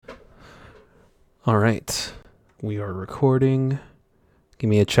All right. We are recording. Give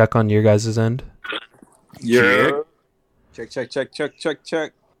me a check on your guys' end. Yeah.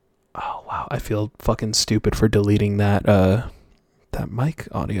 Check. Oh, wow. I feel fucking stupid for deleting that mic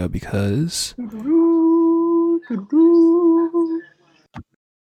audio because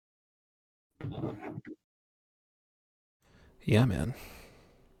yeah, man.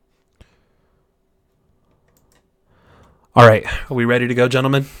 All right. Are we ready to go,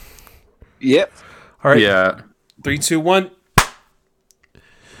 gentlemen? Yep. All right. Yeah. 3, 2, 1.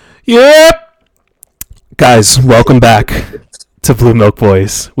 Yep. Guys, welcome back to Blue Milk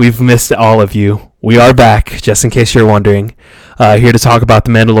Boys. We've missed all of you. We are back, just in case you're wondering. Here to talk about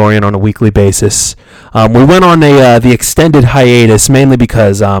The Mandalorian on a weekly basis. We went on the extended hiatus mainly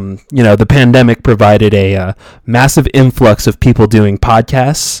because the pandemic provided a massive influx of people doing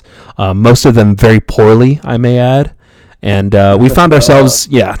podcasts. Most of them very poorly, I may add. And we found ourselves,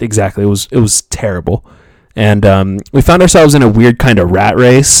 yeah, exactly. It was terrible. And we found ourselves in a weird kind of rat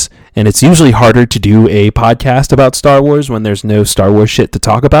race. And it's usually harder to do a podcast about Star Wars when there's no Star Wars shit to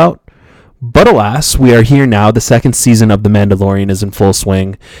talk about. But alas, we are here now. The second season of The Mandalorian is in full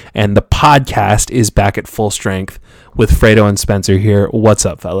swing, and the podcast is back at full strength with Fredo and Spencer here. What's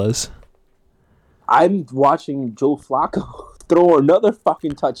up, fellas? I'm watching Joe Flacco throw another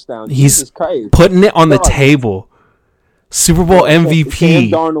fucking touchdown. He's Jesus Christ. Putting it on the table. Super Bowl MVP. Sam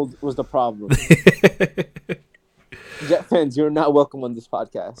Darnold was the problem. Jet fans, you're not welcome on this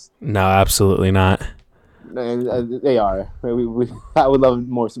podcast. No, absolutely not. They are. I would love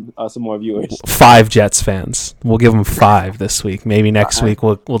some more viewers. 5 Jets fans. We'll give them 5 this week. Maybe next week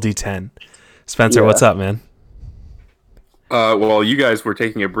we'll do 10. Spencer, what's up, man? Well, you guys were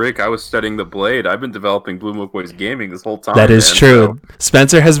taking a break. I was studying the Blade. I've been developing Blue Milk Boys gaming this whole time. That is true. So.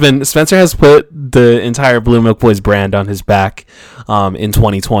 Spencer has put the entire Blue Milk Boys brand on his back in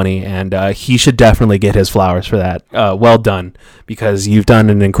 2020, and he should definitely get his flowers for that. Well done, because you've done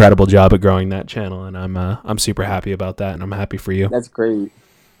an incredible job at growing that channel, and I'm super happy about that, and I'm happy for you. That's great.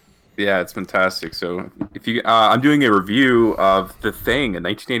 Yeah, it's fantastic. So, if you, I'm doing a review of The Thing, a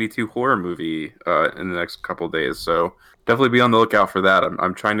 1982 horror movie, in the next couple of days. So. Definitely be on the lookout for that.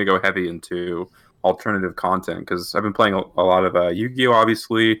 I'm trying to go heavy into alternative content because I've been playing a lot of Yu-Gi-Oh!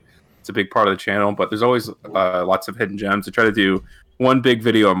 Obviously, it's a big part of the channel, but there's always lots of hidden gems. I try to do one big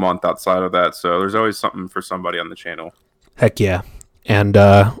video a month outside of that, so there's always something for somebody on the channel. Heck yeah. And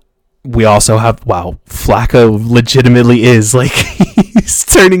we also have, Flacco legitimately is, like, he's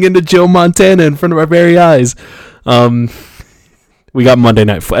turning into Joe Montana in front of our very eyes. We got Monday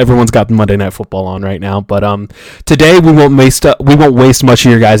night. Everyone's got Monday Night Football on right now, but today we won't waste much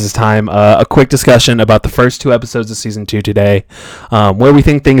of your guys' time. A quick discussion about the first 2 episodes of season 2 today, where we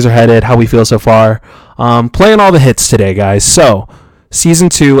think things are headed, how we feel so far, playing all the hits today, guys. So, season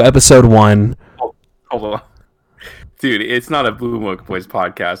 2, episode 1. Hold on, dude. It's not a Blue Milk Boys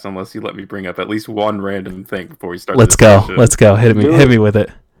podcast unless you let me bring up at least one random thing before we start. Let's go. Hit me with it.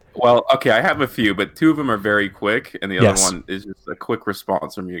 Well, okay, I have a few, but 2 of them are very quick, and the other one is just a quick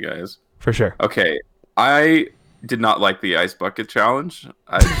response from you guys. For sure. Okay, I did not like the ice bucket challenge.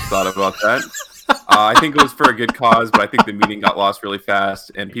 I just thought about that. I think it was for a good cause, but I think the meeting got lost really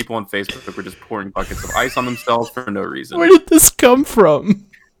fast, and people on Facebook were just pouring buckets of ice on themselves for no reason. Where did this come from?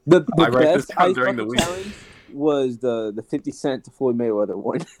 The best ice bucket challenge was the 50 Cent to Floyd Mayweather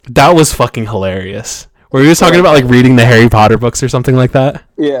one. That was fucking hilarious. Were you talking about like reading the Harry Potter books or something like that?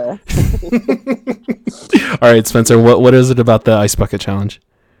 Yeah. All right, Spencer, what is it about the ice bucket challenge?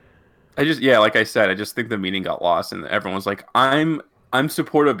 Like I said, I just think the meeting got lost, and everyone's like, I'm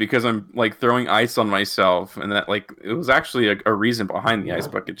supportive because I'm like throwing ice on myself, and that like it was actually a reason behind the ice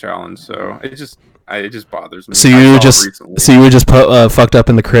bucket challenge. So it just bothers me. So you were just fucked up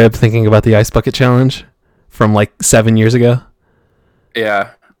in the crib thinking about the ice bucket challenge from like 7 years ago.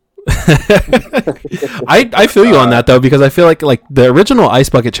 Yeah. I feel you on that though, because I feel like the original ice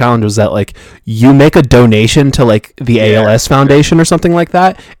bucket challenge was that like you make a donation to like the ALS Foundation or something like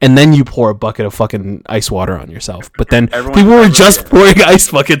that, and then you pour a bucket of fucking ice water on yourself. But then people were just pouring ice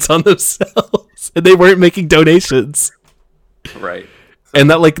buckets on themselves, and they weren't making donations. Right.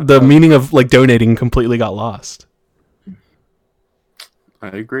 And that like the meaning of like donating completely got lost. I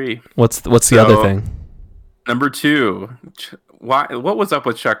agree. What's the other thing? Number 2. What was up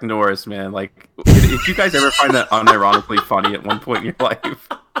with Chuck Norris, man? Like, did you guys ever find that unironically funny at one point in your life?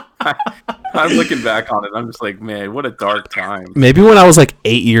 I'm looking back on it, I'm just like, man, what a dark time. Maybe when I was like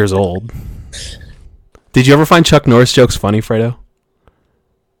 8 years old. Did you ever find Chuck Norris jokes funny, Fredo?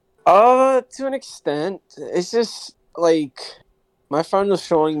 To an extent. It's just like my friend was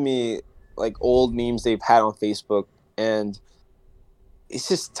showing me like old memes they've had on Facebook, and it's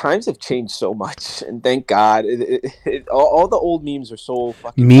just times have changed so much, and thank God. All the old memes are so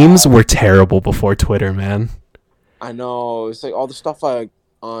fucking Memes bad. were terrible before Twitter, man. I know. It's like all the stuff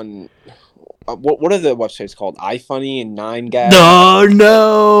on what are the websites called? iFunny and 9gag.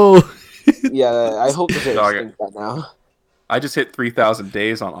 No. Yeah, I hope they're Dog, extinct by now. I just hit 3,000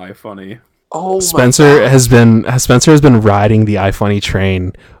 days on iFunny. Oh Spencer my God. has been riding the iFunny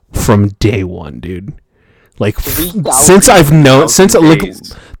train from day one, dude. Like 3,000 since I've known, since like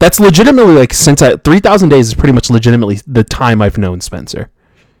days. that's legitimately like since 3,000 days is pretty much legitimately the time I've known Spencer.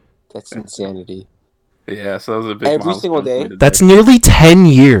 That's insanity. Yeah, so that was a big Every milestone single for me day? today. That's nearly 10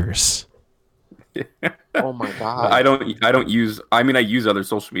 years. Oh my God. I don't use. I mean, I use other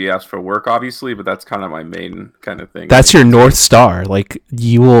social media apps for work, obviously, but that's kind of my main kind of thing. That's your North Star. Like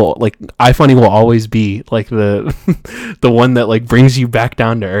you will like iFunny will always be like the the one that like brings you back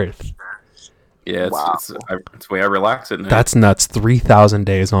down to earth. Yeah, Wow. it's the way I relax at night. That's nuts. 3,000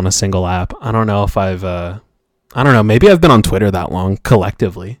 days on a single app. I don't know if I've I don't know, maybe I've been on Twitter that long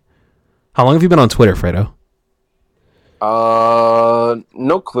collectively. How long have you been on Twitter, Fredo?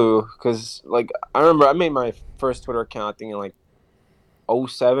 No clue. Cause like I remember I made my first Twitter account I think in like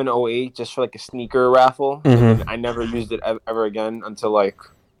 07, 08, just for like a sneaker raffle. And then I never used it ever again until like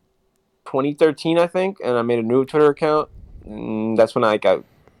 2013, I think. And I made a new Twitter account. And that's when I got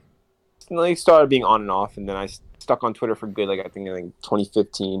like started being on and off. And then I stuck on Twitter for good. Like I think in like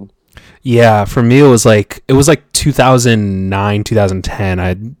 2015. Yeah, for me it was like 2009, 2010.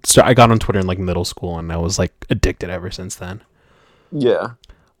 I got on Twitter in like middle school and I was like addicted ever since then. Yeah.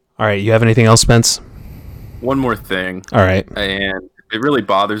 All right, you have anything else, Spence? One more thing, All right. and it really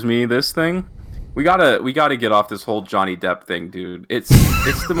bothers me. This thing, we gotta get off this whole Johnny Depp thing, dude. It's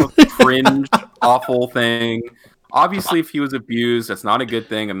the most cringe, awful thing. Obviously, if he was abused, that's not a good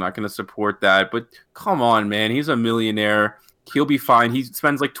thing. I'm not going to support that. But come on, man, he's a millionaire. He'll be fine. He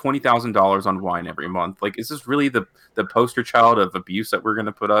spends like $20,000 on wine every month. Like, is this really the poster child of abuse that we're going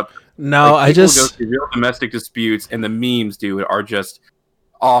to put up? No, Like, I people just go through real domestic disputes, and the memes, dude, are just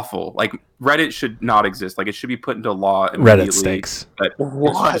awful. Like, Reddit should not exist. Like, it should be put into law immediately. Reddit stinks. But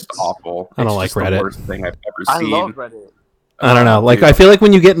What? it's just awful. I don't It's like just the Reddit. worst thing I've ever I seen. love Reddit. I don't know. Like, Dude. I feel like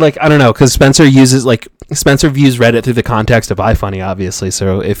when you get like, I don't know, because Spencer views Reddit through the context of iFunny, obviously.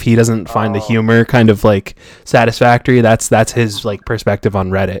 So if he doesn't find the humor kind of like satisfactory, that's his like perspective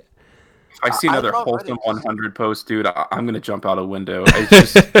on Reddit. If I see I another love wholesome Reddit. 100 post, dude, I'm gonna jump out a window. It's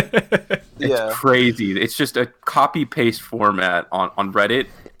just it's Yeah. crazy. It's just a copy paste format on Reddit,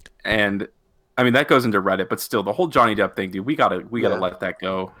 and I mean that goes into Reddit, but still, the whole Johnny Depp thing, dude, we gotta let that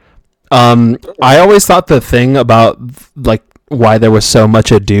go. I always thought the thing about like why there was so much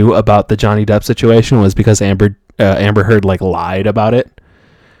ado about the Johnny Depp situation was because Amber Heard like lied about it.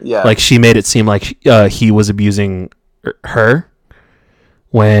 Yeah. Like she made it seem like he was abusing her,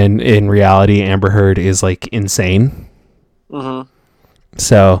 when in reality Amber Heard is like insane. Mm-hmm.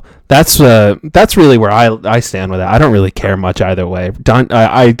 So that's really where I stand with it. I don't really care much either way.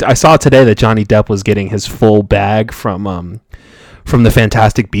 I saw today that Johnny Depp was getting his full bag from the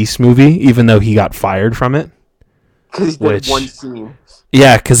Fantastic Beasts movie, even though he got fired from it. Because he did one scene.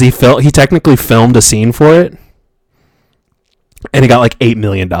 Yeah, because he technically filmed a scene for it, and he got like $8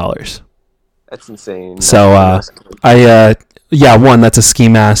 million. That's insane. So one, that's a ski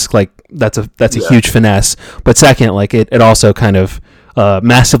mask. Like that's a huge finesse. But second, like it also kind of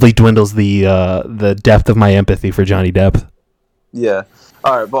massively dwindles the depth of my empathy for Johnny Depp. Yeah.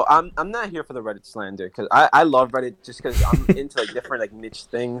 All right. Well, I'm not here for the Reddit slander because I love Reddit just because I'm into like different like niche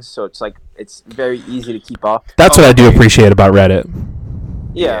things. So it's like it's very easy to keep up. That's what I do appreciate about Reddit.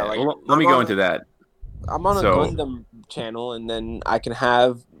 Yeah. Like, well, let me go into that. I'm on a Gundam channel, and then I can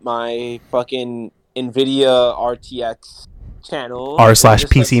have my fucking NVIDIA RTX channel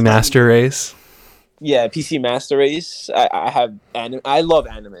r/PC Master Race. Yeah, PC Master Race. I have I love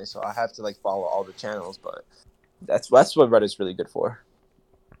anime, so I have to like follow all the channels. But that's what Reddit's really good for.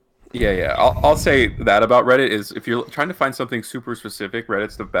 Yeah. I'll say that about Reddit is if you're trying to find something super specific,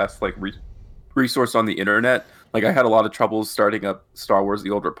 Reddit's the best like resource on the internet. Like I had a lot of trouble starting up Star Wars: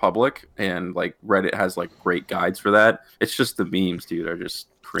 The Old Republic, and like Reddit has like great guides for that. It's just the memes, dude, are just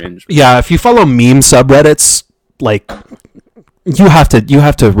cringe. Yeah, if you follow meme subreddits, like you have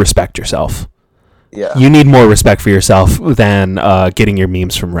to respect yourself. Yeah. You need more respect for yourself than getting your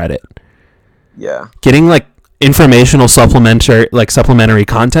memes from Reddit. Yeah. Getting like informational supplementary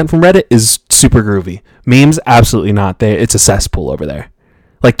content from Reddit is super groovy. Memes, absolutely not. It's a cesspool over there.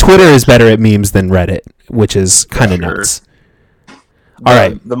 Like Twitter is better at memes than Reddit, which is kind of nuts. All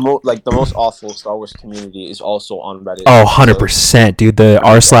right. The most awful Star Wars community is also on Reddit. Oh, 100%, dude. The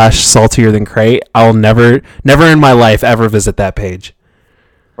r/saltier than crate. I'll never in my life ever visit that page.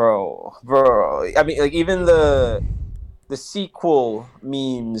 bro. I mean, like even the sequel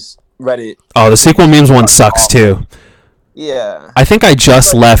memes Reddit. Oh, the sequel memes one sucks too. Yeah. I think I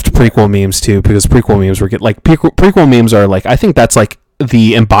just left prequel memes too because prequel memes were like prequel memes are like I think that's like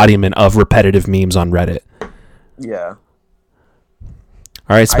the embodiment of repetitive memes on Reddit. Yeah.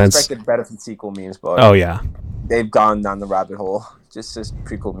 All right, Spence. I expected better from sequel memes, but oh yeah, they've gone down the rabbit hole just as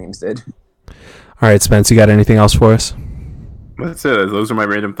prequel memes did. All right, Spence, you got anything else for us? That's it. Those are my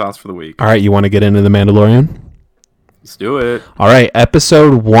random thoughts for the week. All right, you want to get into The Mandalorian? Let's do it. All right,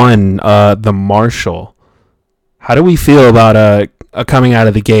 episode 1, The Marshal. How do we feel about coming out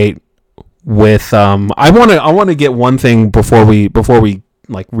of the gate with I want to get one thing before we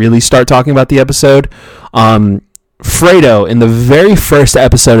like really start talking about the episode. Fredo in the very first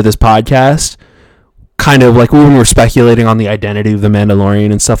episode of this podcast, kind of like when we were speculating on the identity of the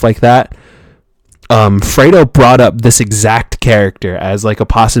Mandalorian and stuff like that. Fredo brought up this exact character as like a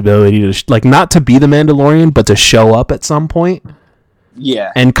possibility to like not to be the Mandalorian, but to show up at some point.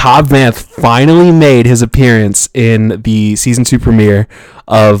 Yeah. And Cobb Vanth finally made his appearance in the season 2 premiere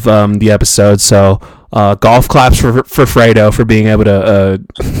of the episode. So golf claps for Fredo for being able to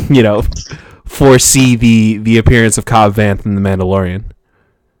foresee the appearance of Cobb Vanth in the Mandalorian.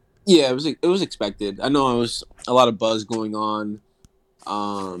 Yeah, it was expected. I know it was a lot of buzz going on.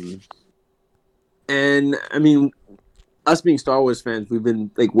 And I mean, us being Star Wars fans, we've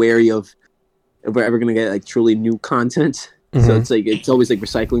been like wary of if we're ever gonna get like truly new content. Mm-hmm. So it's always like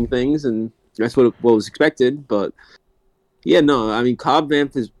recycling things, and that's what was expected. But yeah, no, I mean Cobb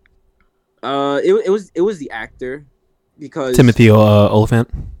Vanth is it was the actor because Timothy Olyphant.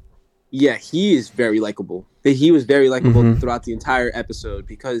 Yeah, he is very likable. He was very likable throughout the entire episode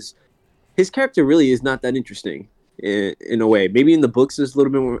because his character really is not that interesting. In a way, maybe in the books it's a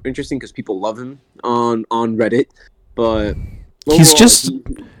little bit more interesting because people love him on Reddit, but he's just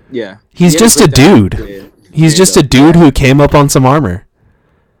he's just a dude. He's just a dude who came up on some armor.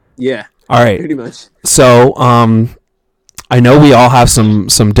 Yeah. All right. Pretty much. So, I know we all have some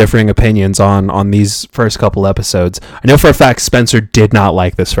differing opinions on these first couple episodes. I know for a fact Spencer did not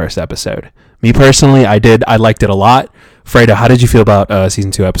like this first episode. Me personally, I did. I liked it a lot. Fredo, how did you feel about season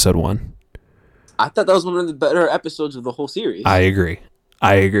 2, episode 1? I thought that was one of the better episodes of the whole series. I agree.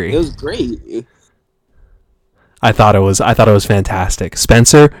 It was great. I thought it was fantastic.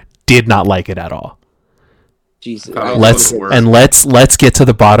 Spencer did not like it at all. Jesus. Let's get to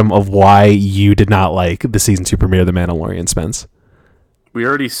the bottom of why you did not like the season 2 premiere of The Mandalorian, Spence. We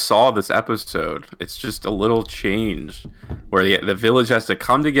already saw this episode. It's just a little change where the village has to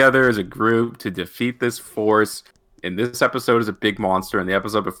come together as a group to defeat this force. In this episode is a big monster, and the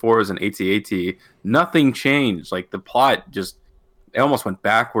episode before is an AT-AT. Nothing changed. Like the plot it almost went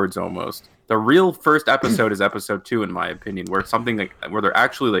backwards almost. The real first episode is episode 2, in my opinion, where where they're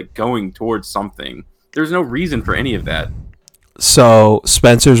actually like going towards something. There's no reason for any of that. So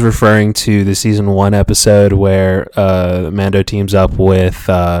Spencer's referring to the season 1 episode where Mando teams up with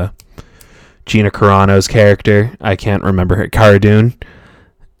Gina Carano's character. I can't remember her, Cara Dune,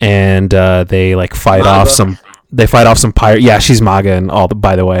 and they like fight off some. They fight off some pirate. Yeah, she's MAGA and all.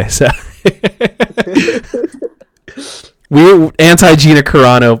 By the way, so we're anti Gina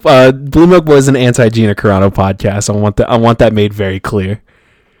Carano. Blue Milk Boy is an anti Gina Carano podcast. I want that made very clear.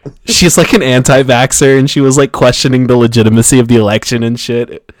 She's like an anti-vaxxer, and she was like questioning the legitimacy of the election and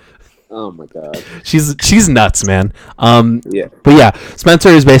shit. Oh my god, she's nuts, man. Yeah, but yeah, Spencer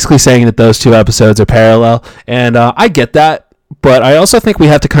is basically saying that those 2 episodes are parallel, and I get that, but I also think we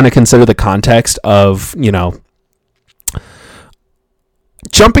have to kind of consider the context of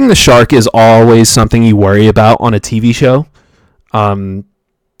jumping the shark is always something you worry about on a TV show.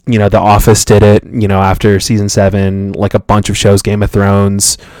 The Office did it, after season 7, like a bunch of shows, Game of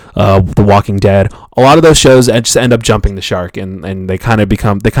Thrones, The Walking Dead. A lot of those shows just end up jumping the shark, and they kind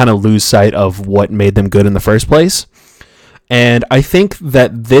of lose sight of what made them good in the first place. And I think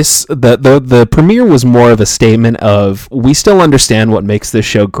that the premiere was more of a statement of we still understand what makes this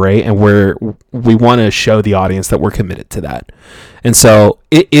show great, and we want to show the audience that we're committed to that. And so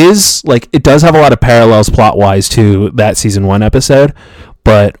it does have a lot of parallels plot wise to that season 1 episode.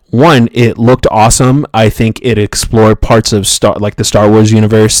 But one, it looked awesome. I think it explored parts of the Star Wars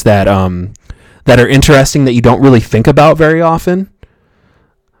universe that are interesting that you don't really think about very often,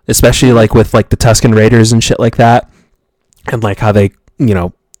 especially like with like the Tusken Raiders and shit like that, and like how they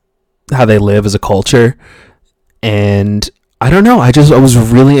live as a culture. And I don't know. I was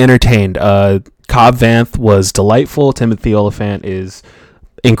really entertained. Cobb Vanth was delightful. Timothy Olyphant is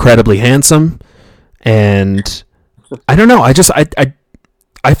incredibly handsome, and I don't know.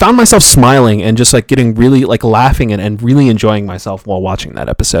 I found myself smiling and just like getting really like laughing and really enjoying myself while watching that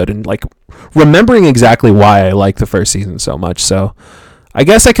episode and like remembering exactly why I like the first season so much. So I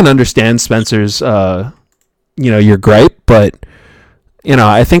guess I can understand Spencer's your gripe, but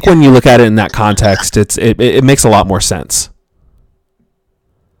I think when you look at it in that context, it makes a lot more sense.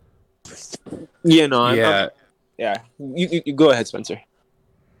 Yeah, no, Yeah. You go ahead, Spencer.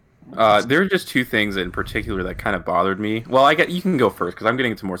 There are just two things in particular that kind of bothered me. Well, you can go first because I'm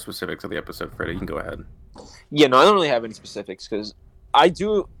getting into more specifics of the episode, Freddie. You can go ahead. Yeah, no, I don't really have any specifics because I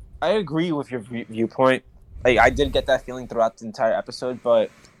agree with your viewpoint. Like, I did get that feeling throughout the entire episode, but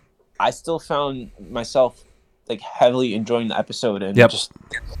I still found myself like heavily enjoying the episode and just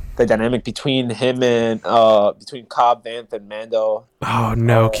the dynamic between him and between Cobb Vanth and Mando. Oh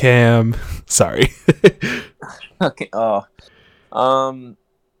no, Cam. Sorry. Okay.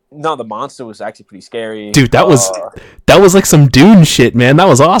 No, the monster was actually pretty scary. Dude, that was like some Dune shit, man. That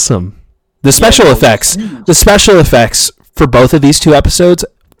was awesome. The special effects for both of these two episodes,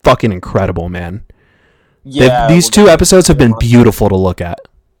 fucking incredible, man. Yeah, these two episodes have been beautiful to look at.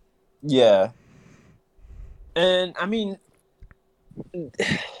 Yeah. And I mean,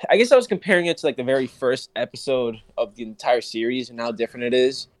 I guess I was comparing it to like the very first episode of the entire series and how different it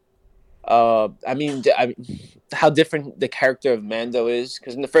is. I mean, how different the character of Mando is,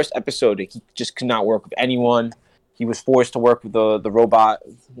 because in the first episode he just could not work with anyone. He was forced to work with the robot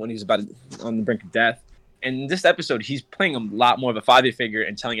when he was on the brink of death. And in this episode, he's playing a lot more of a father figure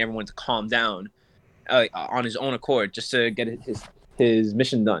and telling everyone to calm down on his own accord just to get his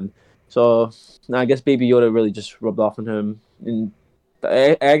mission done. So I guess Baby Yoda really just rubbed off on him, and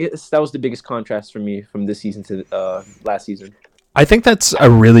I guess that was the biggest contrast for me from this season to last season. I think that's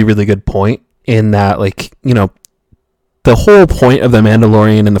a really, really good point in that, like, the whole point of The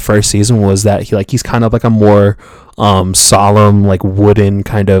Mandalorian in the first season was that he's kind of like a more solemn, like wooden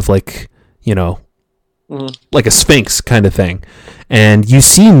kind of like, like a sphinx kind of thing. And you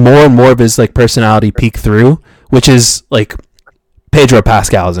see more and more of his like personality peek through, which is like Pedro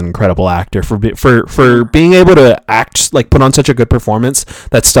Pascal is an incredible actor for being able to act, like put on such a good performance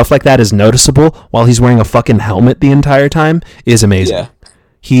that stuff like that is noticeable while he's wearing a fucking helmet the entire time is amazing. Yeah.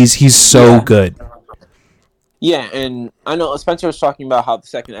 He's so good. Yeah, and I know Spencer was talking about how the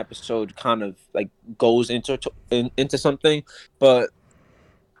second episode kind of like goes into something, but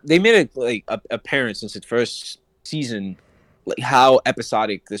they made it like apparent since the first season, like how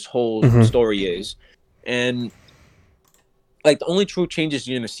episodic this whole story is, and like the only true changes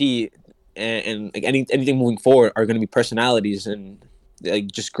you're gonna see, and like anything moving forward are gonna be personalities and like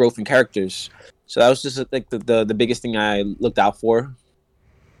just growth in characters. So that was just like the biggest thing I looked out for.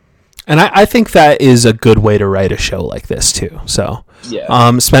 And I think that is a good way to write a show like this too. So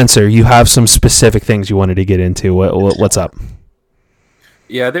yeah. Spencer, you have some specific things you wanted to get into. What's up?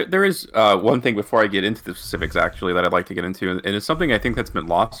 Yeah, there is one thing before I get into the specifics, actually, that I'd like to get into, and it's something I think that's been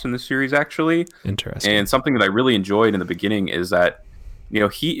lost in the series, actually. Interesting. And something that I really enjoyed in the beginning is that,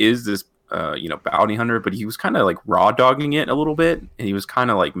 he is this, bounty hunter, but he was kind of like raw dogging it a little bit, and he was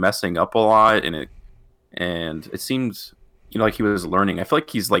kind of like messing up a lot, and it seems, like he was learning. I feel like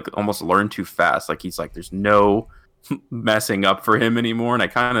he's like almost learned too fast. Like he's like, there's no messing up for him anymore, and I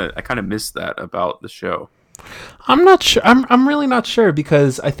kind of miss that about the show. I'm not sure. I'm really not sure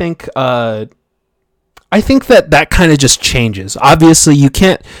because I think that kind of just changes. Obviously, you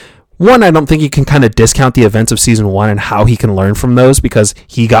can't. One, I don't think you can kind of discount the events of season 1 and how he can learn from those because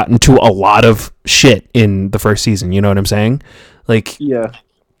he got into a lot of shit in the first season. You know what I'm saying? Like, yeah.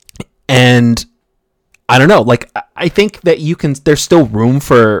 And I don't know. Like, I think that you can. There's still room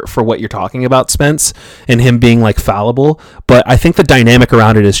for what you're talking about, Spence, and him being like fallible. But I think the dynamic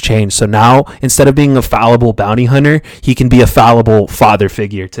around it has changed. So now, instead of being a fallible bounty hunter, he can be a fallible father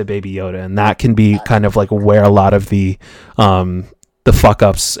figure to Baby Yoda, and that can be kind of like where a lot of the fuck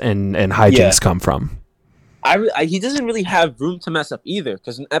ups and hijinks come from. He doesn't really have room to mess up either,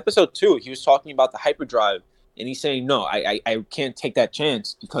 because in episode 2 he was talking about the hyperdrive, and he's saying no, I can't take that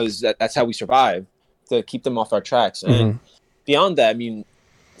chance because that's how we survive. To keep them off our tracks. And beyond that, I mean,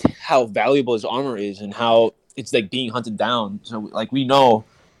 how valuable his armor is and how it's like being hunted down. So like we know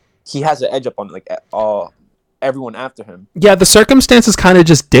he has an edge up on like everyone after him. Yeah, the circumstances kind of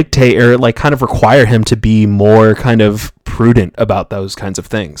just dictate or like kind of require him to be more kind of prudent about those kinds of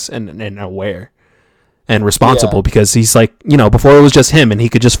things and aware and responsible because he's like, before it was just him and he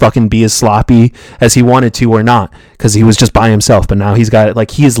could just fucking be as sloppy as he wanted to or not because he was just by himself. But now he's got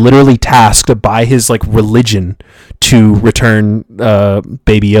like, he is literally tasked by his like religion to return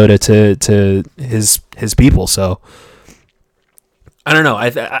Baby Yoda to his people. So I don't know.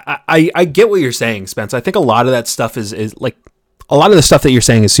 I get what you're saying, Spence. I think a lot of that stuff is like a lot of the stuff that you're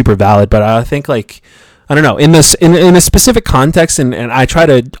saying is super valid, but I think like, I don't know, in this in a specific context, and I try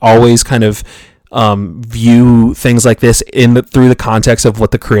to always kind of view things like this through the context of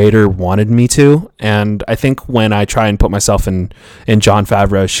what the creator wanted me to. And I think when I try and put myself in Jon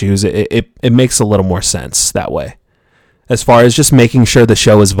Favreau's shoes, it makes a little more sense that way, as far as just making sure the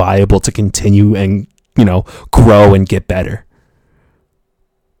show is viable to continue and, you know, grow and get better.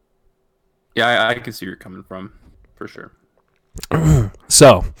 Yeah, I can see where you're coming from, for sure.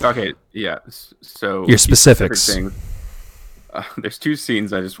 So okay, yeah. So your specifics. There's two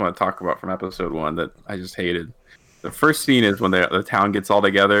scenes I just want to talk about from episode 1 that I just hated. The first scene is when the town gets all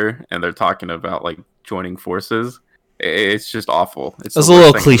together and they're talking about like joining forces. It's just awful. It's a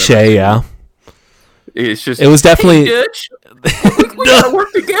little cliche, yeah. It's just. It was definitely. Hey, Dutch, we gotta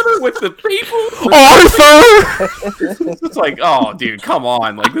work together with the people. Arthur. It's like, oh, dude, come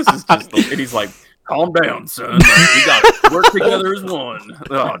on! Like this is just. And he's like, calm down, son. Like, we gotta work together as one.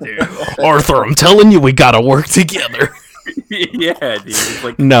 Oh, dude. Arthur, I'm telling you, we gotta work together. Yeah, dude. It's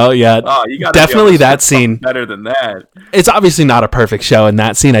like, no, yeah. Oh, you gotta definitely that scene. Better than that. It's obviously not a perfect show, and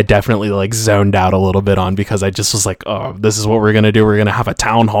that scene I definitely like zoned out a little bit on, because I just was like, oh, this is what we're gonna do. We're gonna have a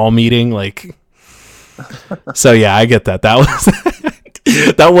town hall meeting, like. So yeah, I get that. That was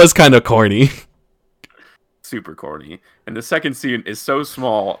that was kind of corny. Super corny. And the second scene is so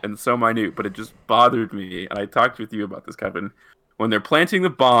small and so minute, but it just bothered me. And I talked with you about this, Kevin. When they're planting the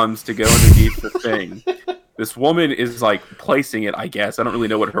bombs to go underneath the thing, this woman is like placing it, I guess. I don't really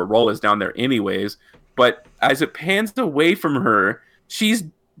know what her role is down there anyways. But as it pans away from her, she's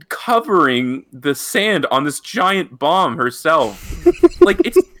covering the sand on this giant bomb herself.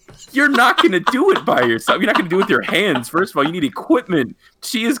 Like, you're not going to do it by yourself. You're not going to do it with your hands. First of all, you need equipment.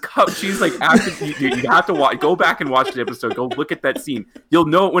 She's like, after you have to go back and watch the episode. Go look at that scene. You'll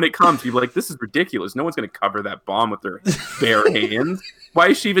know it when it comes. You'll be like, this is ridiculous. No one's going to cover that bomb with their bare hands. Why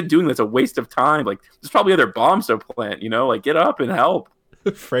is she even doing this? It's a waste of time. Like, there's probably other bombs to plant, you know? Like, get up and help.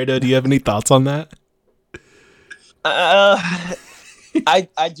 Fredo, do you have any thoughts on that? I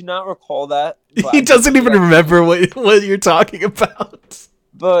do not recall that. He doesn't even remember what you're talking about.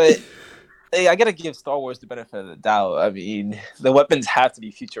 But hey, I gotta give Star Wars the benefit of the doubt. I mean, the weapons have to be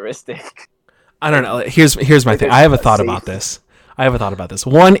futuristic. I don't know. Here's my thing. I have a thought about this.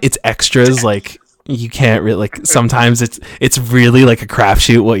 One, it's extras. Like, you can't really, like, sometimes it's really like a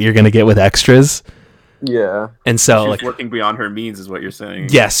crapshoot what you're gonna get with extras. Yeah. And so, she's like, working beyond her means is what you're saying.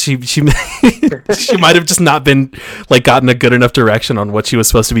 Yes, she she might have just not been like gotten a good enough direction on what she was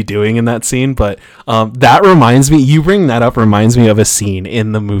supposed to be doing in that scene. But that reminds me, you bring that up reminds me of a scene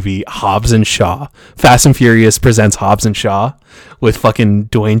in the movie Hobbs and Shaw. Fast and Furious presents Hobbs and Shaw with fucking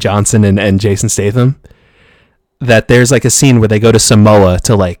Dwayne Johnson and Jason Statham. That there's like a scene where they go to Samoa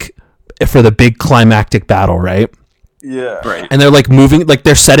to like for the big climactic battle, right? Yeah. Right. And they're like moving, like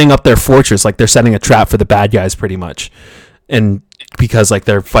they're setting up their fortress, like they're setting a trap for the bad guys pretty much. And because like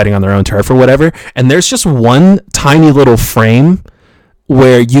they're fighting on their own turf or whatever. And there's just one tiny little frame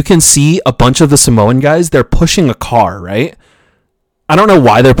where you can see a bunch of the Samoan guys, they're pushing a car, right? I don't know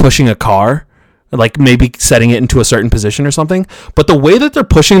why they're pushing a car, like maybe setting it into a certain position or something. But the way that they're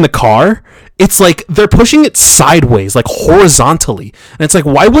pushing the car, it's like they're pushing it sideways, like horizontally. And it's like,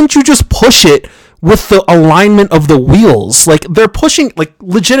 why wouldn't you just push it with the alignment of the wheels? Like, they're pushing, like,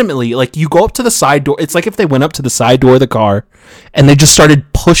 legitimately, like, you go up to the side door. It's like if they went up to the side door of the car and they just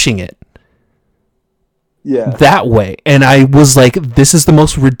started pushing it. Yeah. That way. And I was like, this is the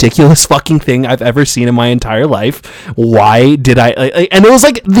most ridiculous fucking thing I've ever seen in my entire life. Why did I... and it was,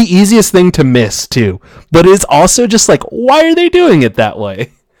 like, the easiest thing to miss, too. But it's also just like, why are they doing it that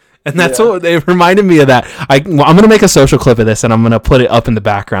way? And that's what they reminded me of that. I'm going to make a social clip of this and I'm going to put it up in the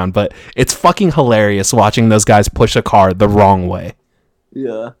background, but it's fucking hilarious watching those guys push a car the wrong way.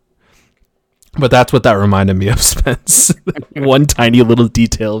 Yeah. But that's what that reminded me of, Spence. One tiny little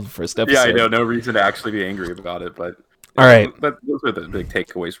detail of the first episode. Yeah, I know. No reason to actually be angry about it, but... All right. Those are the big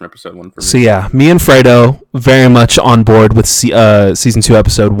takeaways from episode 1 for me. So yeah, me and Fredo very much on board with season 2,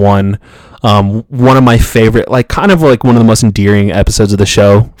 episode 1. One of my favorite, like kind of like one of the most endearing episodes of the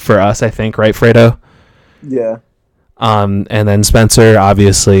show for us, I think, right, Fredo? Yeah. And then Spencer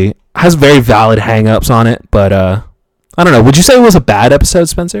obviously has very valid hang-ups on it, but I don't know. Would you say it was a bad episode,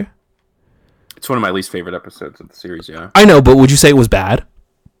 Spencer? It's one of my least favorite episodes of the series, yeah. I know, but would you say it was bad?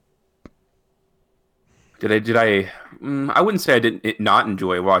 Did I? I wouldn't say I didn't not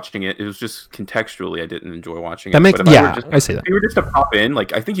enjoy watching it. It was just contextually I didn't enjoy watching it. That makes I see that. If you were just to pop in,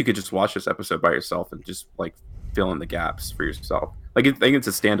 like I think you could just watch this episode by yourself and just like fill in the gaps for yourself. Like I think it's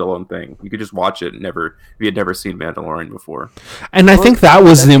a standalone thing. You could just watch it if you had never seen Mandalorian before. And I think that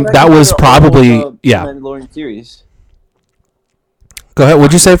was probably Mandalorian series. Go ahead.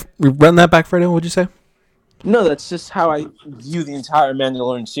 What'd you say? Run that back, Fredo. What'd you say? No, that's just how I view the entire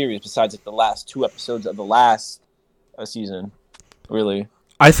Mandalorian series. Besides like the last 2 episodes of the last season, really.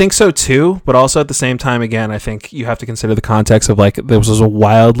 I think so too, but also at the same time, again, I think you have to consider the context of like this was a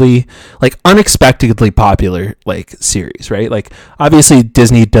wildly, like unexpectedly popular like series, right? Like obviously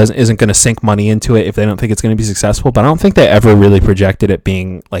Disney isn't going to sink money into it if they don't think it's going to be successful, but I don't think they ever really projected it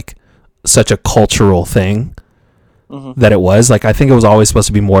being like such a cultural thing that it was. Like I think it was always supposed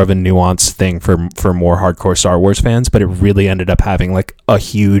to be more of a nuanced thing for more hardcore Star Wars fans, but it really ended up having like a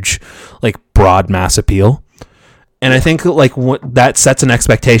huge, like broad mass appeal. And I think like that sets an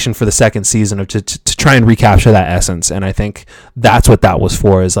expectation for the second season of to try and recapture that essence. And I think that's what that was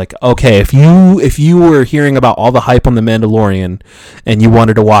for. Is like, okay, if you were hearing about all the hype on The Mandalorian and you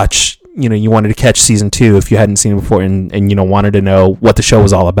wanted to watch, you wanted to catch season 2 if you hadn't seen it before and wanted to know what the show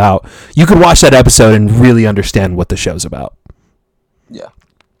was all about, you could watch that episode and really understand what the show's about. Yeah.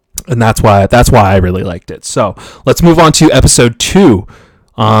 And that's why I really liked it. So let's move on to episode 2.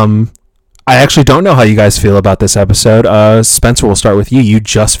 I actually don't know how you guys feel about this episode. Spencer, we'll start with you. You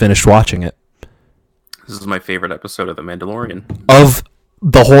just finished watching it. This is my favorite episode of The Mandalorian. Of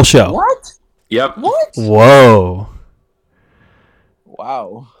the whole show. What? Yep. What? Whoa.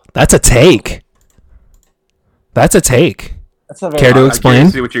 Wow. That's a take. That's a take. That's not very Care to I'm explain?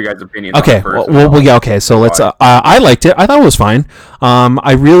 curious to see what your guys' opinion Okay. on first. Well, yeah. Okay. So let's. I liked it. I thought it was fine.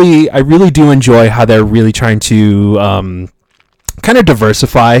 I really do enjoy how they're really trying to kind of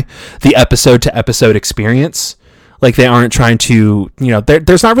diversify the episode to episode experience. Like they aren't trying to,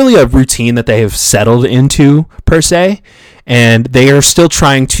 there's not really a routine that they have settled into per se, and they are still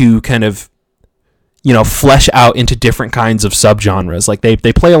trying to kind of, flesh out into different kinds of subgenres. Like they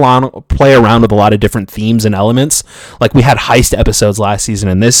play around with a lot of different themes and elements. Like we had heist episodes last season,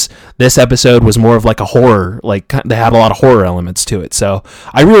 and this episode was more of like a horror. Like they had a lot of horror elements to it. So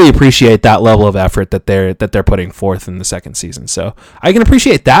I really appreciate that level of effort that they're putting forth in the second season. So I can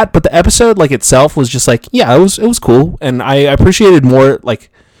appreciate that. But the episode like itself was just like, yeah, it was cool, and I appreciated more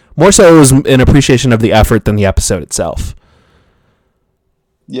so it was an appreciation of the effort than the episode itself.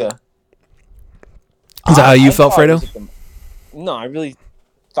 Yeah. Is that how you felt, thought it Fredo? was like no, I really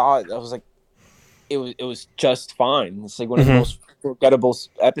thought I was like, it was just fine. It's like one of the most forgettable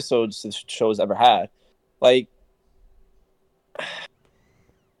episodes this show's ever had. Like,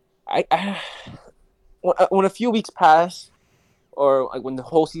 when a few weeks pass, or like when the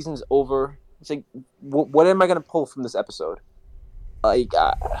whole season's over, it's like, what am I gonna pull from this episode? Like,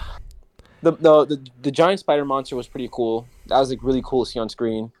 the giant spider monster was pretty cool. That was like really cool to see on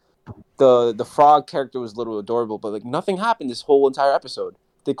screen. The frog character was a little adorable, but like nothing happened this whole entire episode.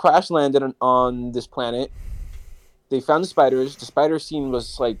 They crash landed on this planet. They found the spiders. The spider scene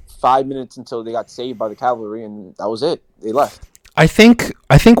was like 5 minutes until they got saved by the cavalry, and that was it. They left. I think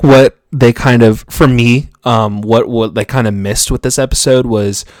what they kind of, for me, what they kind of missed with this episode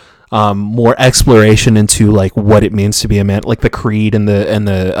was more exploration into like what it means to be a man, like the creed and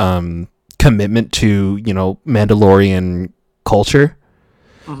the commitment to Mandalorian culture.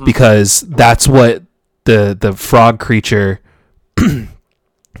 Because that's what the frog creature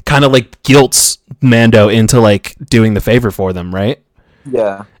kind of like guilts Mando into like doing the favor for them, right?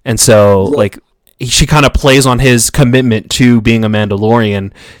 Yeah. And so like she kind of plays on his commitment to being a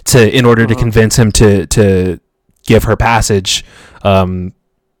Mandalorian in order to convince him to give her passage to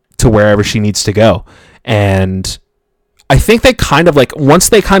wherever she needs to go. And I think they kind of like, once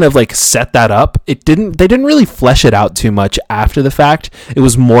they kind of like set that up, they didn't really flesh it out too much after the fact. It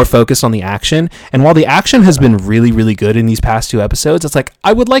was more focused on the action. And while the action has been really, really good in these past 2 episodes, it's like,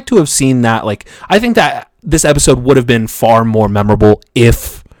 I would like to have seen that. Like, I think that this episode would have been far more memorable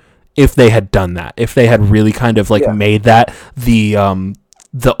if they had done that, if they had really kind of like made that the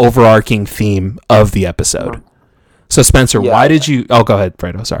overarching theme of the episode. So Spencer, why did you, go ahead,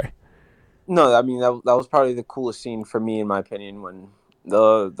 Fredo, sorry. No, I mean that was probably the coolest scene for me, in my opinion, when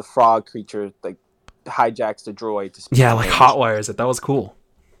the frog creature like hijacks the droid to speak. Yeah, like hotwires it. That was cool.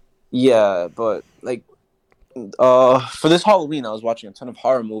 Yeah, but like for this Halloween, I was watching a ton of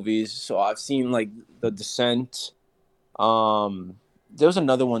horror movies, so I've seen like The Descent. There was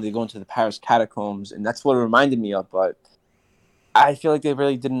another one, they go into the Paris catacombs, and that's what it reminded me of. But I feel like they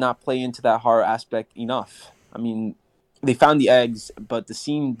really did not play into that horror aspect enough. I mean, they found the eggs, but the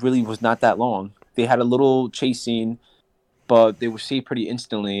scene really was not that long. They had a little chase scene, but they were saved pretty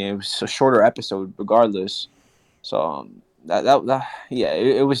instantly. It was a shorter episode, regardless. So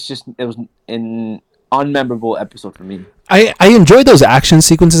it was an unmemorable episode for me. I enjoyed those action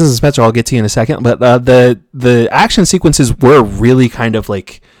sequences, and Spencer, I'll get to you in a second. But the action sequences were really kind of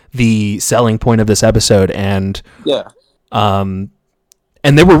like the selling point of this episode, and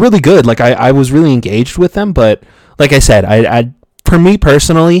and they were really good. Like I was really engaged with them, but like I said, I for me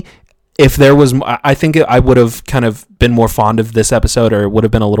personally, if there was, I think I would have kind of been more fond of this episode, or it would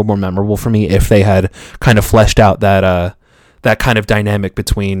have been a little more memorable for me if they had kind of fleshed out that kind of dynamic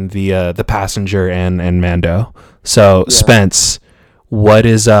between the passenger and Mando. So Spence, what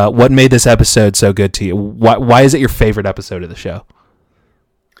made this episode so good to you? Why is it your favorite episode of the show?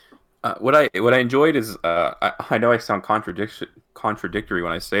 What I enjoyed is I know I sound contradictory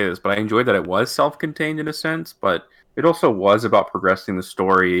when I say this, but I enjoyed that it was self-contained in a sense, but it also was about progressing the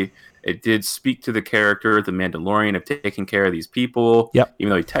story. It did speak to the character, the Mandalorian, of taking care of these people, even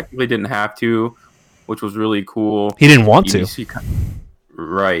though he technically didn't have to, which was really cool. He didn't want to.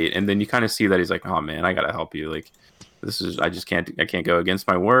 Right, and then you kind of see that he's like, oh man, I gotta help you. Like, I can't go against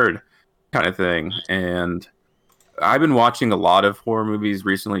my word, kind of thing. And I've been watching a lot of horror movies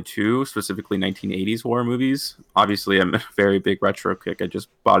recently too, specifically 1980s horror movies. Obviously, I'm a very big retro kick. I just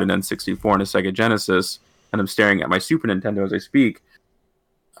bought an N64 and a Sega Genesis, and I'm staring at my Super Nintendo as I speak.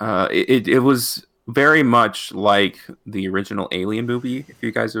 It was very much like the original Alien movie, if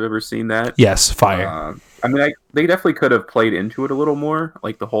you guys have ever seen that. Yes, fire. I mean, they definitely could have played into it a little more,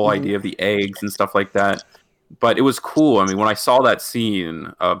 like the whole idea of the eggs and stuff like that. But it was cool. I mean, when I saw that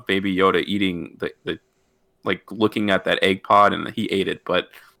scene of Baby Yoda eating the like looking at that egg pod, and he ate it, but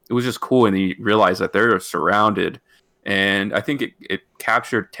it was just cool, and you realize that they're surrounded. And I think it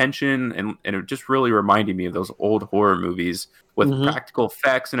captured tension, and it just really reminded me of those old horror movies with practical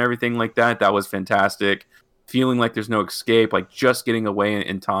effects and everything like that. That was fantastic. Feeling like there's no escape, like just getting away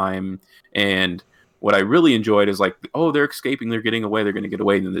in time. And what I really enjoyed is like, oh, they're escaping, they're getting away, they're going to get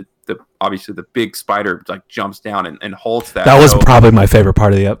away. And then obviously the big spider like jumps down and halts that. That was probably my favorite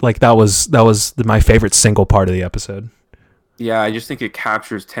part of the like that was my favorite single part of the episode. Yeah, I just think it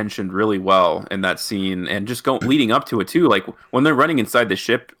captures tension really well in that scene, and just leading up to it too. Like when they're running inside the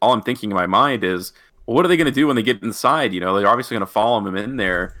ship, all I'm thinking in my mind is, well, what are they going to do when they get inside? You know, they're obviously going to follow him in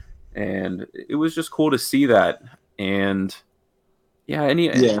there, and it was just cool to see that. And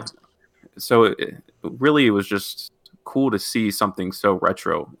so it really was just cool to see something so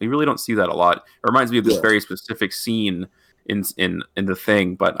retro. You really don't see that a lot. It reminds me of this very specific scene in the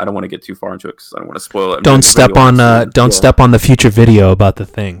Thing, but I don't want to get too far into it because I don't want to spoil it. Don't step on the future video about the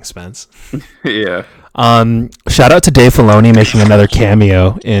Thing, Spence. Yeah. Shout out to Dave Filoni making another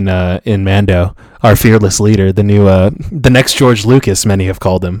cameo in Mando, our fearless leader, the next George Lucas, many have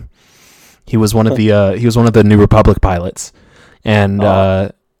called him. He was one of the New Republic pilots, and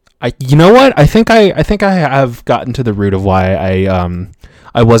you know what? I think I have gotten to the root of why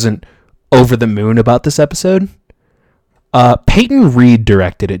I wasn't over the moon about this episode. Peyton Reed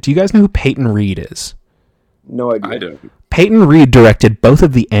directed it. Do you guys know who Peyton Reed is? No idea. I do. Peyton Reed directed both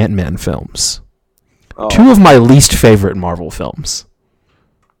of the Ant-Man films. Two of my least favorite Marvel films.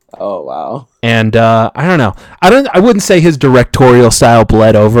 Oh wow. And I don't know. I wouldn't say his directorial style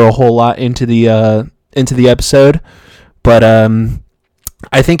bled over a whole lot into the episode, but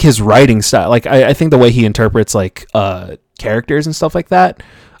I think his writing style, like I think the way he interprets like characters and stuff like that,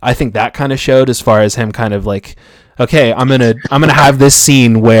 I think that kind of showed as far as him kind of like, okay, I'm gonna have this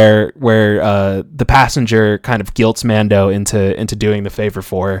scene where the passenger kind of guilts Mando into doing the favor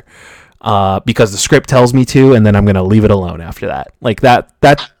for her, because the script tells me to, and then I'm gonna leave it alone after that. Like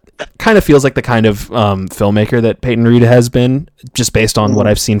that kind of feels like the kind of filmmaker that Peyton Reed has been, just based on what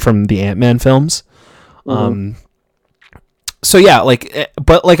I've seen from the Ant-Man films. So yeah,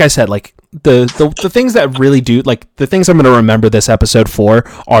 but like I said, like the things that really do, like the things I'm going to remember this episode for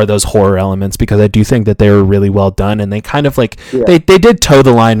are those horror elements, because I do think that they were really well done, and they kind of like they did toe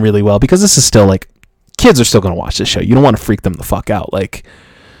the line really well, because this is still like, kids are still going to watch this show. You don't want to freak them the fuck out. Like,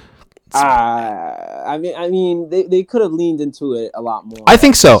 I mean, they could have leaned into it a lot more. I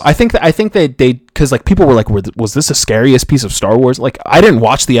think so. I think they because like people were like, was this the scariest piece of Star Wars? Like, I didn't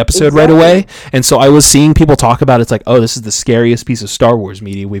watch the episode right away, and so I was seeing people talk about it. It's like, oh, this is the scariest piece of Star Wars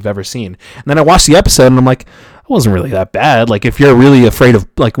media we've ever seen. And then I watched the episode, and I'm like, it wasn't really that bad. Like, if you're really afraid of,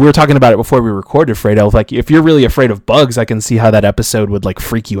 like, we were talking about it before we recorded, Fredo, like, if you're really afraid of bugs, I can see how that episode would like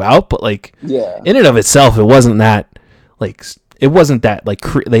freak you out. But like, in and of itself, it wasn't that like. It wasn't that like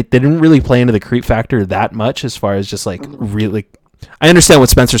they didn't really play into the creep factor that much, as far as just like really. I understand what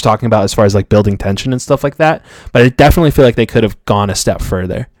Spencer's talking about as far as like building tension and stuff like that, but I definitely feel like they could have gone a step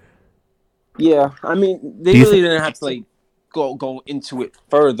further. Yeah, I mean, they really didn't have to like go into it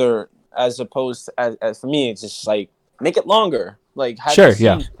further, as opposed to, as for me, it's just like make it longer, like have the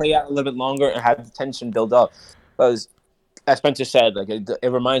scene play out a little bit longer and have the tension build up. Because as Spencer said, like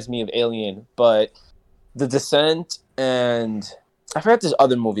it reminds me of Alien, but The Descent and I forgot this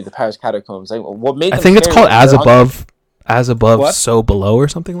other movie, The Paris Catacombs. Like, what made I think it's called As Above. As above, What? so below, or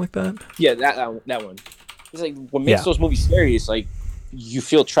something like that. Yeah, that one. It's like what makes Yeah. those movies scary is like you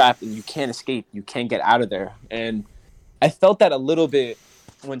feel trapped and you can't escape. You can't get out of there. And I felt that a little bit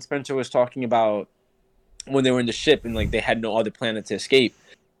when Spencer was talking about when they were in the ship and like they had no other planet to escape.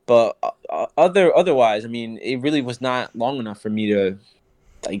 But otherwise, I mean, it really was not long enough for me to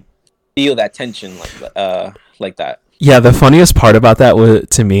like feel that tension like that. Yeah, the funniest part about that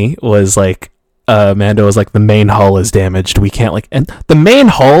to me was like Mando was like, the main hull is damaged. We can't like, and the main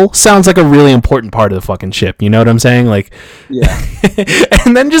hull sounds like a really important part of the fucking ship. You know what I'm saying? Like, Yeah.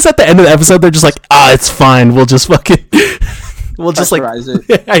 and then just at the end of the episode, they're just like, it's fine. We'll just fucking, we'll just like,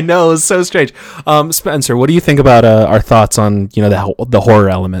 Pressurize I know, it's so strange. Spencer, what do you think about our thoughts on the horror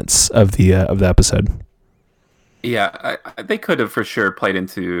elements of the episode? Yeah, they could have for sure played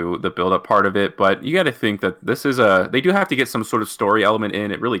into the build-up part of it, but you got to think that this is they do have to get some sort of story element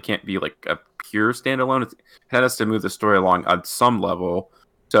in. It really can't be like a pure standalone. It has to move the story along on some level.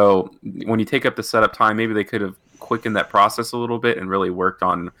 So when you take up the setup time, maybe they could have quickened that process a little bit and really worked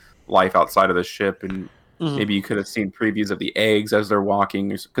on life outside of the ship. And maybe you could have seen previews of the eggs as they're walking,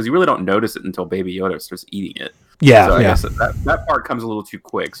 because you really don't notice it until Baby Yoda starts eating it. Yeah, so I yeah. guess that part comes a little too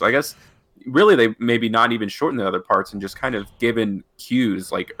quick. So I guess really they maybe not even shorten the other parts and just kind of given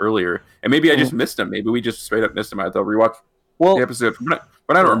cues like earlier. And maybe I just missed them. Maybe we just straight up missed them. I had to rewatch the episode. But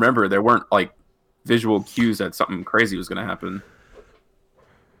I don't remember. There weren't like visual cues that something crazy was going to happen.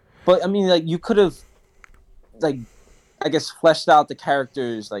 But I mean, like you could have, like, I guess fleshed out the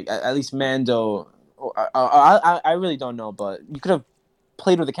characters, like at least Mando. I really don't know, but you could have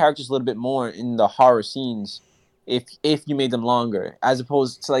played with the characters a little bit more in the horror scenes, if you made them longer, as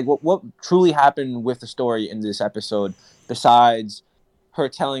opposed to like what truly happened with the story in this episode, besides her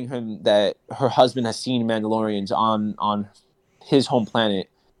telling him that her husband has seen Mandalorians on his home planet.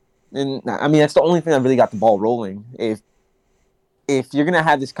 And I mean, that's the only thing that really got the ball rolling. If you're gonna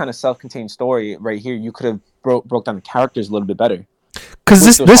have this kind of self-contained story right here, you could have broke down the characters a little bit better.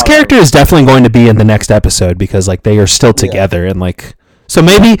 Because this character is definitely going to be in the next episode, because like they are still together. And like so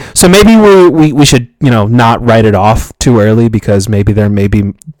maybe we should not write it off too early, because maybe there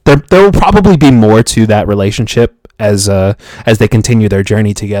will probably be more to that relationship as they continue their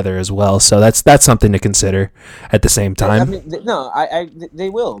journey together as well. So that's something to consider at the same time. I mean, they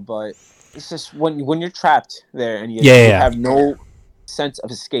will, but it's just when you're trapped there and you have no sense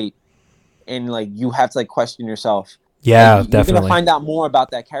of escape, and like you have to like question yourself. Yeah, like, definitely. You're gonna find out more about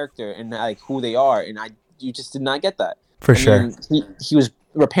that character and like who they are, and you just did not get that. For sure. He was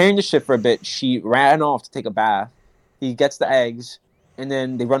repairing the ship for a bit. She ran off to take a bath. He gets the eggs, and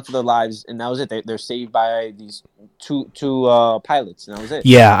then they run for their lives, and that was it. They're saved by these two pilots, and that was it.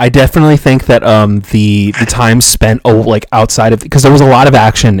 Yeah, I definitely think that the time spent outside of, because there was a lot of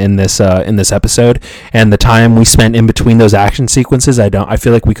action in this episode, and the time we spent in between those action sequences, I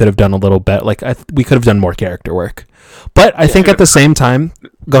feel like we could have done a little bit, we could have done more character work. But I think at the same time,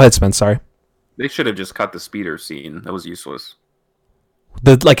 go ahead, Spence. Sorry. They should have just cut the speeder scene. That was useless.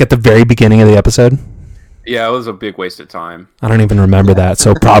 At the very beginning of the episode. Yeah, it was a big waste of time. I don't even remember that.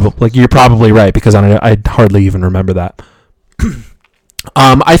 So probably you're probably right, because I hardly even remember that.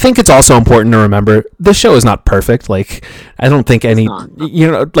 I think it's also important to remember this show is not perfect. Like, I don't think any, while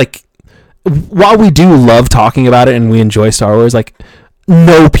we do love talking about it and we enjoy Star Wars, like,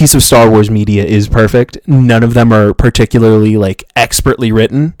 no piece of Star Wars media is perfect. None of them are particularly like expertly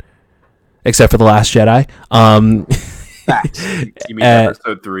written, except for The Last Jedi. You mean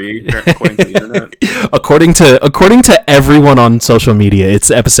episode 3, according to the internet? According to everyone on social media,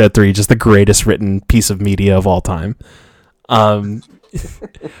 it's episode 3, just the greatest written piece of media of all time. But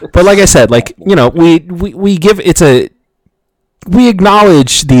like I said, we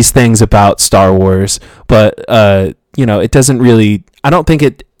acknowledge these things about Star Wars, but it doesn't really. I don't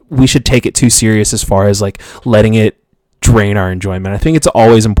think we should take it too serious as far as like letting it drain our enjoyment. I think it's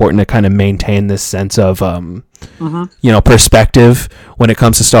always important to kind of maintain this sense of perspective when it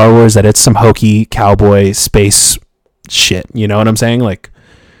comes to Star Wars, that it's some hokey cowboy space shit. You know what I'm saying? Like,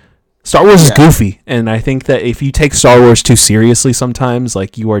 Star Wars is goofy, and I think that if you take Star Wars too seriously, sometimes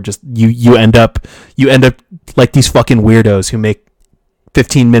like you are just you end up like these fucking weirdos who make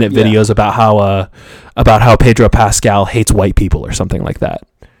 15-minute videos about how Pedro Pascal hates white people or something like that.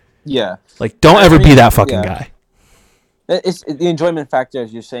 Yeah. Like, don't ever be that fucking guy. It's the enjoyment factor,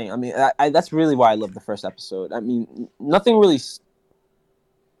 as you're saying. I mean, that's really why I love the first episode. I mean, nothing really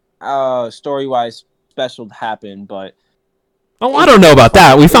story-wise special happened, but I don't know about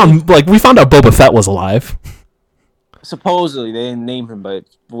that. We found out Boba Fett was alive. Supposedly, they didn't name him, but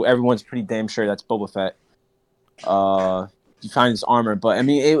everyone's pretty damn sure that's Boba Fett. You find his armor, but I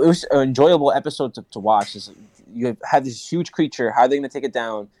mean, it was an enjoyable episode to watch. you have this huge creature. How are they going to take it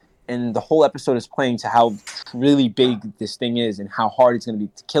down? And the whole episode is playing to how really big this thing is and how hard it's going to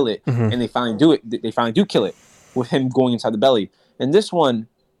be to kill it. Mm-hmm. And they finally do it. They finally do kill it with him going inside the belly. And this one,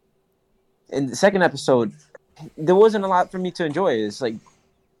 in the second episode, there wasn't a lot for me to enjoy. It's like,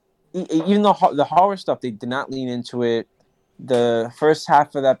 even though the horror stuff, they did not lean into it. The first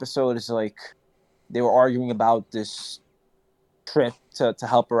half of the episode is like they were arguing about this trip to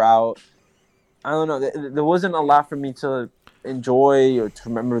help her out. I don't know. There wasn't a lot for me to enjoy or to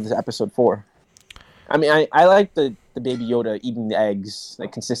remember this episode for. I mean, I like the Baby Yoda eating the eggs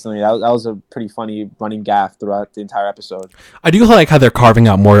like consistently. That was a pretty funny running gaffe throughout the entire episode. I do like how they're carving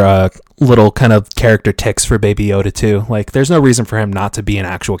out more little kind of character ticks for Baby Yoda too. Like, there's no reason for him not to be an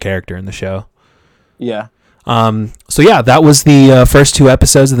actual character in the show. Yeah. So yeah, that was the first 2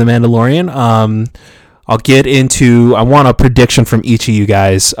 episodes of The Mandalorian. I'll get into, I want a prediction from each of you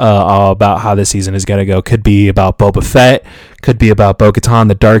guys about how this season is going to go. Could be about Boba Fett, could be about Bo-Katan,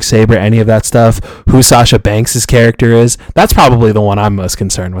 the Darksaber, any of that stuff. Who Sasha Banks' character is. That's probably the one I'm most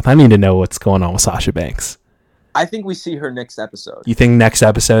concerned with. I need to know what's going on with Sasha Banks. I think we see her next episode. You think next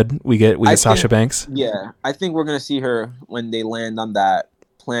episode we get Sasha Banks? Yeah, I think we're going to see her when they land on that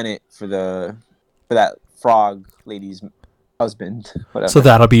planet for that frog lady's husband. Whatever. So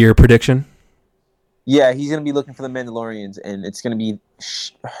that'll be your prediction? Yeah, he's gonna be looking for the Mandalorians, and it's gonna be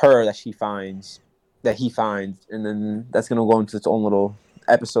her that he finds, and then that's gonna go into its own little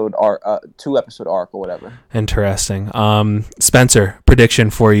episode arc, 2-episode arc or whatever. Interesting. Spencer,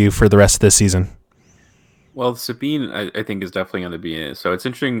 prediction for you for the rest of this season? Well, Sabine, I think, is definitely going to be in it. So it's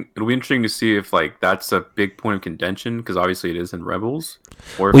interesting. It'll be interesting to see if like that's a big point of contention because obviously it is in Rebels,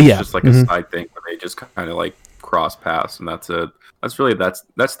 or if it's just like a side thing where they just kind of like cross paths, and that's the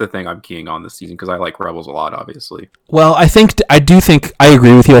thing I'm keying on this season because I like Rebels a lot, obviously. Well, I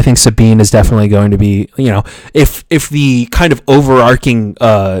agree with you. I think Sabine is definitely going to be, if the kind of overarching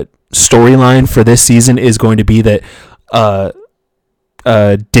storyline for this season is going to be that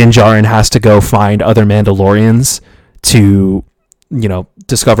Din Djarin has to go find other Mandalorians to,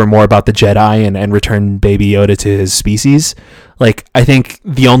 discover more about the Jedi and return Baby Yoda to his species. Like, I think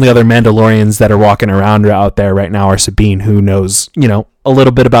the only other Mandalorians that are walking around out there right now are Sabine, who knows, a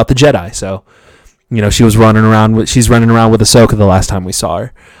little bit about the Jedi. So, she's running around with Ahsoka the last time we saw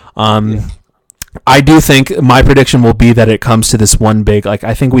her. I do think my prediction will be that it comes to this one big,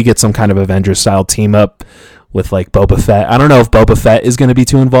 I think we get some kind of Avengers style team up with like Boba Fett. I don't know if Boba Fett is going to be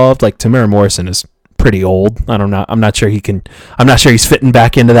too involved. Like, Tamara Morrison is pretty old. I'm not sure he's fitting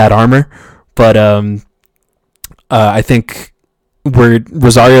back into that armor, but I think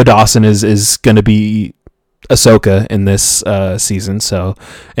Rosario Dawson is going to be Ahsoka in this season. So,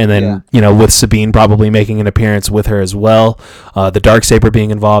 and then with Sabine probably making an appearance with her as well, the Darksaber being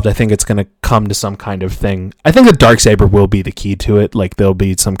involved, I think it's going to come to some kind of thing. I think the Darksaber will be the key to it. Like, there'll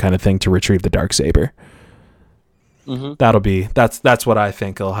be some kind of thing to retrieve the Darksaber. Mm-hmm. That's what I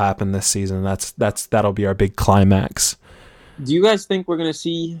think will happen this season. That'll be our big climax. Do you guys think we're gonna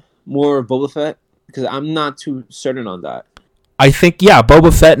see more of Boba Fett? Because I'm not too certain on that. I think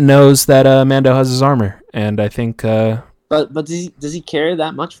Boba Fett knows that Mando has his armor, and I think. But does he care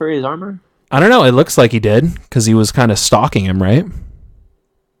that much for his armor? I don't know. It looks like he did because he was kind of stalking him, right?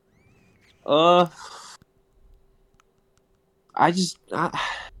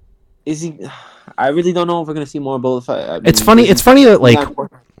 Is he? I really don't know if we're gonna see more Boba Fett. I mean, it's funny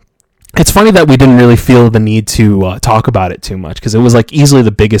that we didn't really feel the need to talk about it too much because it was like easily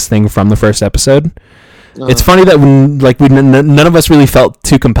the biggest thing from the first episode. It's funny that none of us really felt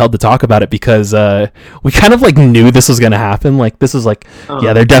too compelled to talk about it because we kind of like knew this was gonna happen. Like, this is like,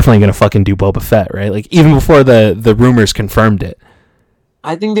 they're definitely gonna fucking do Boba Fett, right? Like, even before the rumors confirmed it.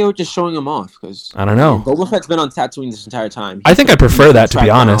 I think they were just showing him off because I don't know. Boba Fett's been on Tatooine this entire time. I think I prefer that, to be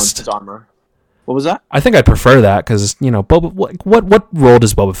honest. His armor. What was that? I think I'd prefer that because Boba. What role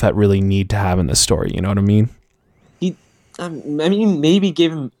does Boba Fett really need to have in this story? You know what I mean? Maybe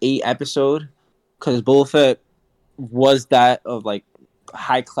give him 8 episodes because Boba Fett was that of like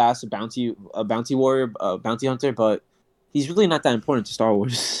high class bounty warrior, bounty hunter, but he's really not that important to Star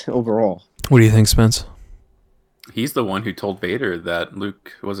Wars overall. What do you think, Spence? He's the one who told Vader that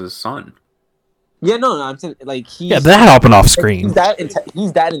Luke was his son. Yeah, no, I'm saying like that happened off screen.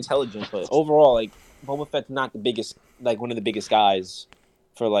 He's that intelligent, but overall, like Boba Fett's not the biggest, like one of the biggest guys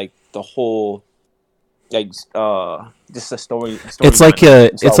for like the whole, like just the story. It's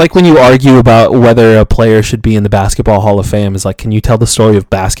like when you argue about whether a player should be in the Basketball Hall of Fame. It's like, can you tell the story of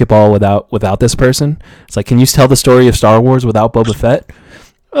basketball without this person? It's like, can you tell the story of Star Wars without Boba Fett?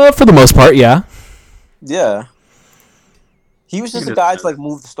 For the most part, yeah. Yeah. He was just a guy to like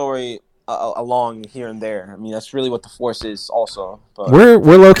move the story along here and there. I mean, that's really what the Force is, also. But We're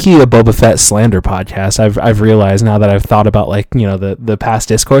low key a Boba Fett slander podcast. I've realized now that I've thought about the past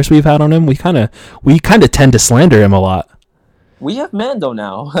discourse we've had on him. We kind of tend to slander him a lot. we have Mando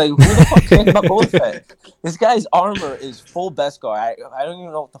now. Like, who the fuck cares about Boba Fett? This guy's armor is full Beskar. I don't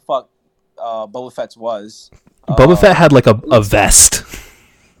even know what the fuck Boba Fett's was. Boba Fett had like a vest.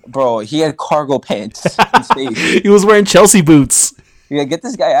 Bro, he had cargo pants in space. He was wearing Chelsea boots. Yeah, get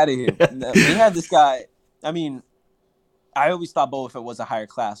this guy out of here. We had this guy. I mean, I always thought Boba Fett was a higher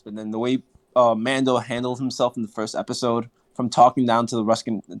class, but then the way Mando handled himself in the first episode, from talking down to the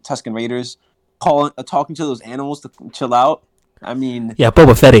Tusken Raiders, talking to those animals to chill out. I mean, yeah,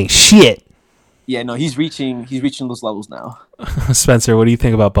 Boba Fett ain't shit. Yeah, no, he's reaching those levels now. Spencer, what do you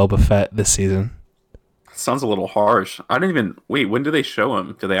think about Boba Fett this season? Sounds a little harsh. I didn't even wait. When do they show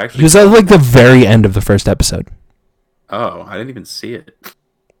him? Do they actually? He was at like the very end of the first episode. Oh, I didn't even see it.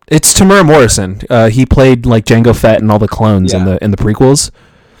 It's Tamura Morrison. He played like Jango Fett and all the clones in the prequels.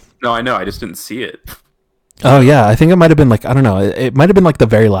 No, I know. I just didn't see it. Oh yeah, I think it might have been like, I don't know. It might have been like the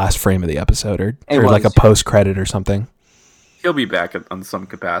very last frame of the episode, or like a post credit or something. He'll be back on some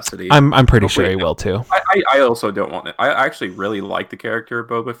capacity. I'm pretty sure he will too. I also don't want it. I actually really like the character of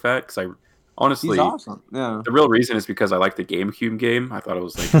Boba Fett because I honestly, he's awesome. Yeah. The real reason is because I like the GameCube game. I thought it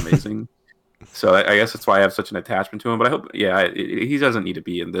was like amazing. So I guess that's why I have such an attachment to him. But I hope, he doesn't need to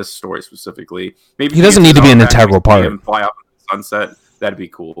be in this story specifically. Maybe he doesn't need to be an integral part. Fly off in the sunset. That'd be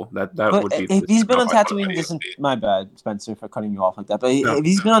cool. That would be. If he's been on Tatooine, my bad, Spencer, for cutting you off like that. But if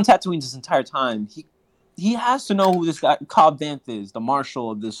he's been on Tatooine this entire time, he has to know who this guy Cobb Vanth is, the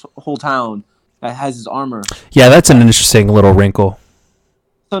marshal of this whole town that has his armor. Yeah, that's an interesting little wrinkle.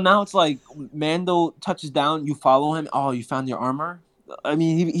 So now it's like Mando touches down, you follow him. Oh, you found your armor? I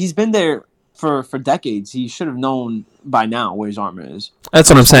mean, he's been there for decades. He should have known by now where his armor is. That's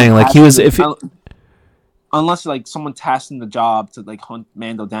what I'm saying. Like, he was unless like someone tasked him the job to like hunt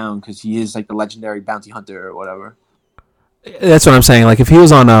Mando down because he is like the legendary bounty hunter or whatever. That's what I'm saying. Like, if he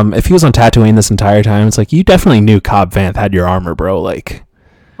was on Tatooine this entire time, it's like you definitely knew Cobb Vanth had your armor, bro. Like,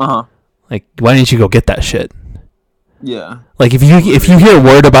 like why didn't you go get that shit? Yeah. Like, if you hear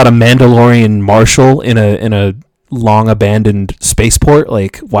word about a Mandalorian marshal in a long abandoned spaceport,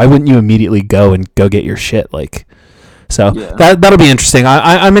 like, why wouldn't you immediately go get your shit? Like, so that'll be interesting.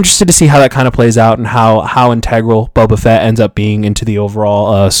 I'm interested to see how that kind of plays out and how integral Boba Fett ends up being into the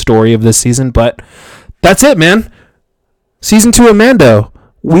overall story of this season. But that's it, man. Season 2 of Mando,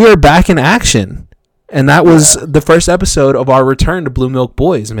 we are back in action. And that was the first episode of our return to Blue Milk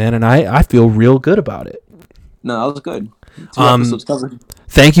Boys, man. And I feel real good about it. No, that was good. 2 episodes covered.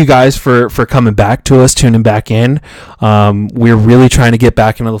 Thank you guys for coming back to us, tuning back in. We're really trying to get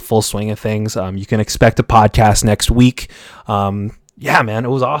back into the full swing of things. You can expect a podcast next week. Yeah, man, it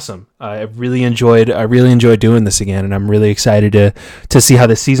was awesome. I really enjoyed doing this again, and I'm really excited to see how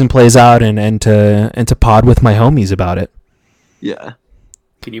this season plays out and to pod with my homies about it. Yeah.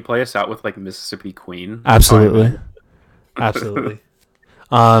 Can you play us out with like Mississippi Queen? Absolutely. Absolutely.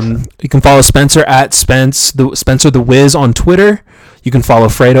 You can follow Spencer at Spencer the Wiz on Twitter. You can follow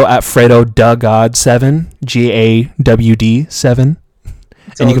Fredo at Fredo Dugod7, GAWD7.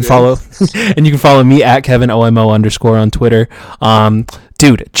 And you can follow me at Kevin OMO_ on Twitter.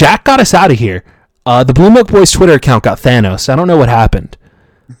 Dude, Jack got us out of here. The Blue Milk Boys Twitter account got Thanos. I don't know what happened,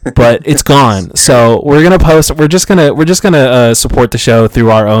 but it's gone. So we're gonna post. We're just gonna support the show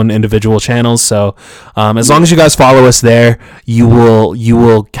through our own individual channels. So as long as you guys follow us there, you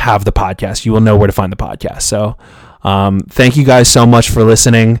will have the podcast. You will know where to find the podcast. So thank you guys so much for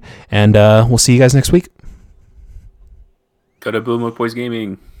listening, and we'll see you guys next week. Go to Blue Milk Boys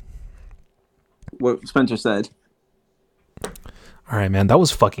Gaming. What Spencer said. All right, man. That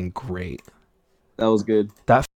was fucking great. That was good. That